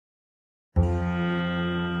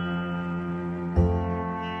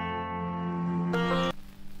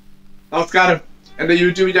നമസ്കാരം. എൻ്റെ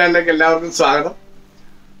യൂട്യൂബ് ചാനലിലേക്ക് എല്ലാവർക്കും സ്വാഗതം.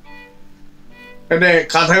 എൻ്റെ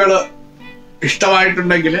കഥകൾ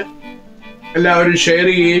ഇഷ്ടമായിട്ടുണ്ടെങ്കിൽ എല്ലാവരും ഷെയർ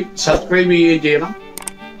ചെയ്യുകയും സബ്സ്ക്രൈബ് ചെയ്യുകയും ചെയ്യണം.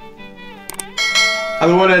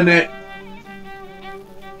 അതുപോലെ തന്നെ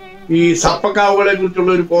ഈ സർപ്പക്കാവുകളെ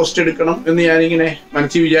കുറിച്ചുള്ള ഒരു പോസ്റ്റ് എടുക്കണം എന്ന് ഞാനിങ്ങനെ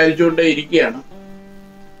മനസ്സിൽ വിചാരിച്ചുകൊണ്ടേ ഇരിക്കുകയാണ്.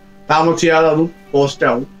 താമസിയാതെ അതും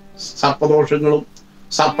പോസ്റ്റാവും. സർപ്പദോഷങ്ങളും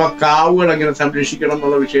സർപ്പക്കാവുകൾ എങ്ങനെ സംരക്ഷിക്കണം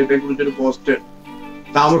എന്നുള്ള വിഷയത്തെ കുറിച്ചൊരു പോസ്റ്റ്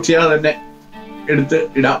താമസിയാതെ തന്നെ എടുത്ത്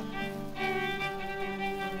ഇടാം.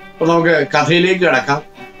 അപ്പൊ നമുക്ക് കഥയിലേക്ക് കിടക്കാം.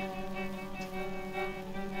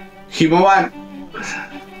 ഹിമവാൻ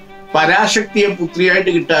പരാശക്തിയെ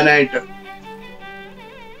പുത്രിയായിട്ട് കിട്ടാനായിട്ട്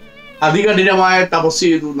അതികഠിനമായ തപസ്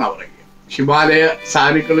ചെയ്തു എന്നാ പറയുക. ഹിമാലയ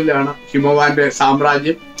സാനുക്കളിലാണ് ഹിമവാന്റെ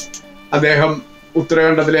സാമ്രാജ്യം. അദ്ദേഹം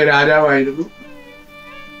ഉത്തരാഖണ്ഡത്തിലെ രാജാവായിരുന്നു.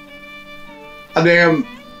 അദ്ദേഹം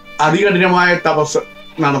അതികഠിനമായ തപസ്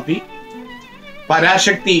നടത്തി.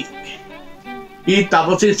 പരാശക്തി ഈ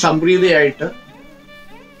തപസ്സിൽ സംപ്രീതയായിട്ട്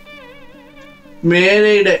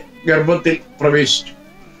മേനയുടെ ഗർഭത്തിൽ പ്രവേശിച്ചു.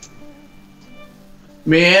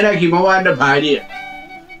 മേന ഹിമവാന്റെ ഭാര്യയാണ്.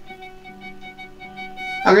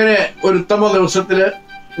 അങ്ങനെ ഒരു ഉത്തമ ദിവസത്തില്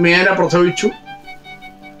മേന പ്രസവിച്ചു.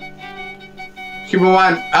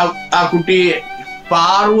 ഹിമവാൻ ആ കുട്ടിയെ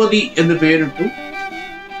പാർവതി എന്ന് പേരിട്ടു.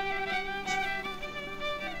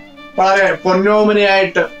 വളരെ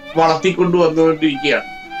പൊന്നോമനയായിട്ട് വളർത്തിക്കൊണ്ടു വന്നുകൊണ്ടിരിക്കുകയാണ്.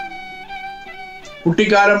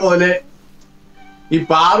 കുട്ടിക്കാലം മുതലേ ഈ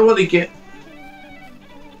പാർവതിക്ക്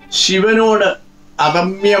ശിവനോട്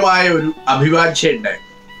അദമ്യമായ ഒരു അഭിവാഞ്ഛ ഉണ്ടായി.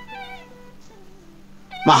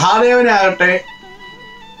 മഹാദേവനാകട്ടെ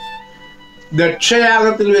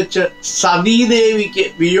ദക്ഷയാഗത്തിൽ വെച്ച് സതീദേവിക്ക്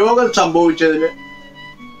വിയോഗം സംഭവിച്ചതിന്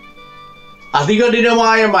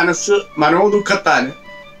അതികഠിനമായ മനോദുഃഖത്താല്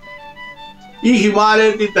ഈ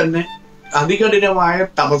ഹിമാലയത്തിൽ തന്നെ അതികഠിനമായ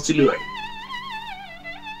തപസ്സിലുമായി.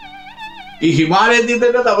 ഈ ഹിമാലയത്തിൽ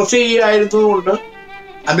തന്നെ തപസ് ചെയ്യായിരുന്നതുകൊണ്ട്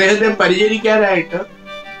അദ്ദേഹത്തെ പരിചരിക്കാനായിട്ട്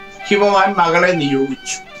ഹിമവാൻ മകളെ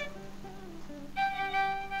നിയോഗിച്ചു.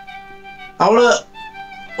 അവള്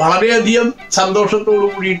വളരെയധികം സന്തോഷത്തോടു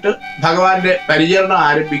കൂടിയിട്ട് ഭഗവാന്റെ പരിചരണം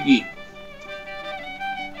ആരംഭിക്കുകയും,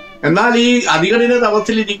 എന്നാൽ ഈ അതികഠിന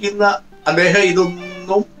തപസ്സിലിരിക്കുന്ന അദ്ദേഹം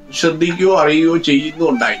ഇതൊന്നും ശ്രദ്ധിക്കുകയോ അറിയുകയോ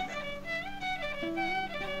ചെയ്യുന്നുണ്ടായില്ല.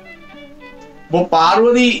 അപ്പൊ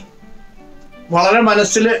പാർവതി വളരെ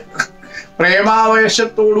മനസ്സില്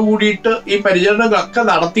പ്രേമാവേശത്തോടു കൂടിയിട്ട് ഈ പരിചരണങ്ങളൊക്കെ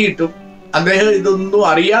നടത്തിയിട്ടും അദ്ദേഹം ഇതൊന്നും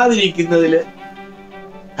അറിയാതിരിക്കുന്നതില്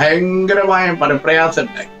ഭയങ്കരമായ പരപ്രയാസം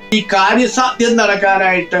ഉണ്ടായി. ഈ കാര്യസാധ്യം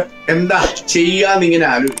നടക്കാനായിട്ട് എന്താ ചെയ്യാന്നിങ്ങനെ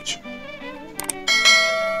ആലോചിച്ചു.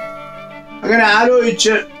 അങ്ങനെ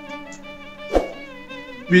ആലോചിച്ച്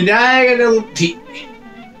വിനായക ചതുർത്ഥി,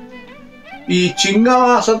 ഈ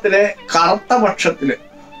ചിങ്ങമാസത്തിലെ കറുത്ത പക്ഷത്തില്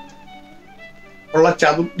ഉള്ള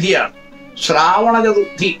ചതുർത്ഥിയാണ് ശ്രാവണ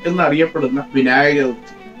ചതുർത്ഥി എന്നറിയപ്പെടുന്ന വിനായക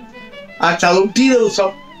ചതുർത്ഥി. ആ ചതുർത്ഥി ദിവസം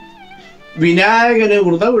വിനായകന്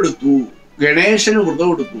വ്രതമെടുത്തു, ഗണേശന്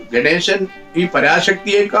വ്രതമെടുത്തു. ഗണേശൻ ഈ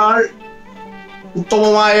പരാശക്തിയേക്കാൾ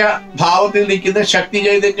ഉത്തമമായ ഭാവത്തിൽ നിൽക്കുന്ന ശക്തി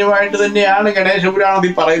ചൈതന്യമായിട്ട് തന്നെയാണ് ഗണേശ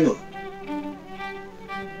പുരാണത്തിൽ പറയുന്നത്.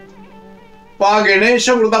 അപ്പൊ ആ ഗണേശ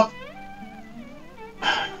വ്രതം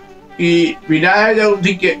ഈ വിനായക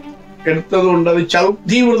ചതുർത്ഥിക്ക് എടുത്തതുകൊണ്ട് അത്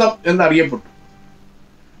ചതുർത്ഥി വ്രതം എന്നറിയപ്പെട്ടു.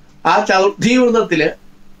 ആ ചതുർത്ഥി വ്രതത്തില്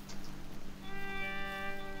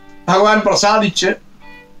ഭഗവാൻ പ്രസാദിച്ച്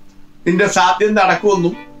നിന്റെ സാധ്യം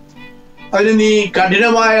നടക്കുമെന്നും അതിന് നീ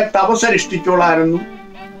കഠിനമായ തപസ്സനുഷ്ഠിച്ചോളാനെന്നും,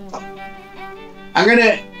 അങ്ങനെ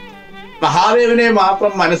മഹാദേവനെ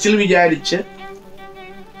മാത്രം മനസ്സിൽ വിചാരിച്ച്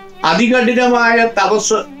അതികഠിനമായ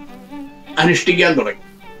തപസ് അനുഷ്ഠിക്കാൻ തുടങ്ങി.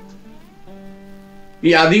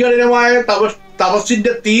 ഈ അതികഠിനമായ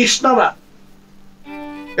തപസ്സിന്റെ തീഷ്ണത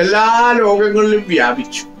എല്ലാ ലോകങ്ങളിലും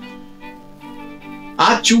വ്യാപിച്ചു. ആ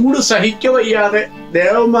ചൂട് സഹിക്കവയ്യാതെ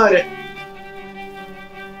ദേവന്മാര്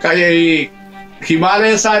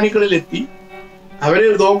ഹിമാലയ സാനുക്കളിലെത്തി. അവര്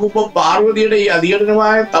നോക്കുമ്പോൾ പാർവതിയുടെ ഈ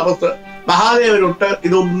അതികഠിനമായ തപസ് മഹാദേവനൊട്ട്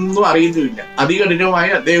ഇതൊന്നും അറിയുന്നുമില്ല. അതികഠിനമായ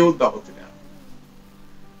അദ്ദേഹവും തപസ്സിലാണ്.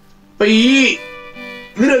 അപ്പൊ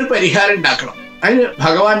ഇതിനൊരു പരിഹാരം ഉണ്ടാക്കണം. അതിന്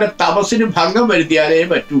ഭഗവാന്റെ തപസ്സിന് ഭംഗം വരുത്തിയാലേ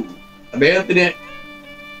പറ്റുള്ളൂ. അദ്ദേഹത്തിന്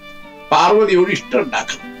പാർവതിയോട് ഇഷ്ടം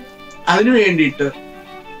ഉണ്ടാക്കണം. അതിനു വേണ്ടിയിട്ട്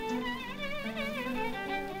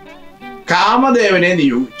കാമദേവനെ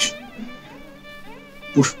നിയോഗിച്ചു.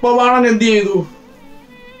 പുഷ്പബാണൻ എന്ത് ചെയ്തു?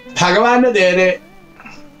 ഭഗവാന്റെ നേരെ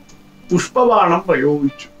പുഷ്പബാണം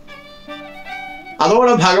പ്രയോഗിച്ചു.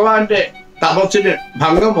 അതോടെ ഭഗവാന്റെ തപസ്സിന്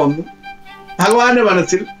ഭംഗം വന്നു. ഭഗവാന്റെ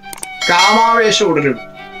മനസ്സിൽ കാമാവേശം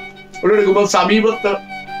ഉടലെടുക്കുമ്പോൾ സമീപത്ത്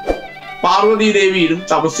പാർവതി ദേവിയിലും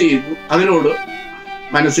തപസ് ചെയ്തു. അതിനോട്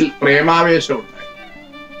മനസ്സിൽ പ്രേമാവേശം ഉണ്ടായി.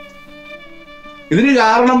 ഇതിന്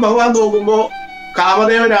കാരണം ഭഗവാൻ നോക്കുമ്പോ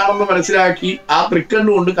കാമദേവനാണെന്ന് മനസ്സിലാക്കി ആ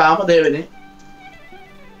തൃക്കണ്ണുകൊണ്ട് കാമദേവനെ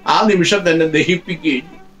ആ നിമിഷം തന്നെ ദഹിപ്പിക്കുകയും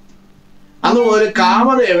അതുപോലെ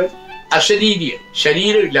കാമദേവൻ അശരീരിയായി,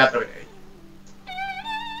 ശരീരമില്ലാത്തവനായി.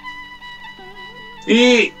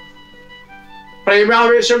 ഈ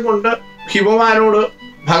പ്രേമാവേശം കൊണ്ട് ഹിമവാനോട്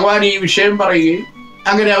ഭഗവാൻ ഈ വിഷയം പറയുകയും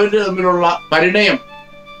അങ്ങനെ അവര് തമ്മിലുള്ള പരിണയം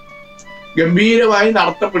ഗംഭീരമായി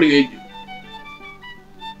നടത്തപ്പെടുകയും ചെയ്തു.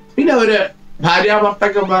 പിന്നെ അവര്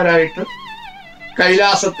ഭാര്യാഭർത്തക്കന്മാരായിട്ട്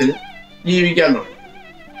കൈലാസത്തിൽ ജീവിക്കാൻ തുടങ്ങി.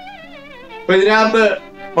 അപ്പൊ ഇതിനകത്ത്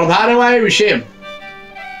പ്രധാനമായ വിഷയം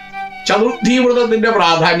ചതുർത്ഥി വ്രതത്തിന്റെ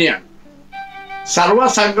പ്രാധാന്യമാണ്.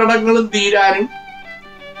 സർവസങ്കടങ്ങളും തീരാനും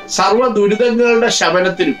സർവ ദുരിതങ്ങളുടെ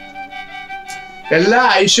ശമനത്തിനും എല്ലാ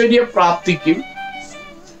ഐശ്വര്യപ്രാപ്തിക്കും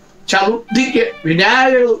ചതുർത്ഥിക്ക്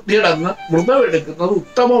വിനായക ചതുർത്ഥിയിടന്ന് വ്രതമെടുക്കുന്നത്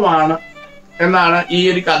ഉത്തമമാണ് എന്നാണ്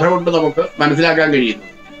ഈ ഒരു കഥ കൊണ്ട് നമുക്ക് മനസ്സിലാക്കാൻ കഴിയുന്നത്.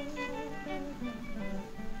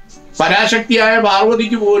 പരാശക്തിയായ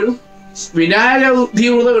പാർവതിക്ക് പോലും വിനായക ചതുർത്ഥി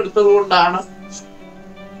വ്രതം എടുത്തത് കൊണ്ടാണ്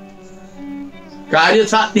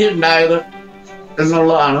കാര്യസാധ്യം ഉണ്ടായത്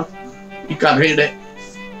എന്നുള്ളതാണ് ഈ കഥയുടെ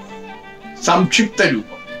സംക്ഷിപ്ത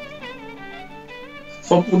രൂപം.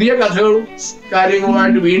 അപ്പൊ പുതിയ കഥകളും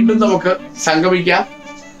കാര്യങ്ങളുമായിട്ട് വീണ്ടും നമുക്ക് സംഗമിക്കാം.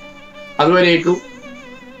 അതുവരേക്കും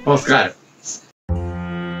നമസ്കാരം.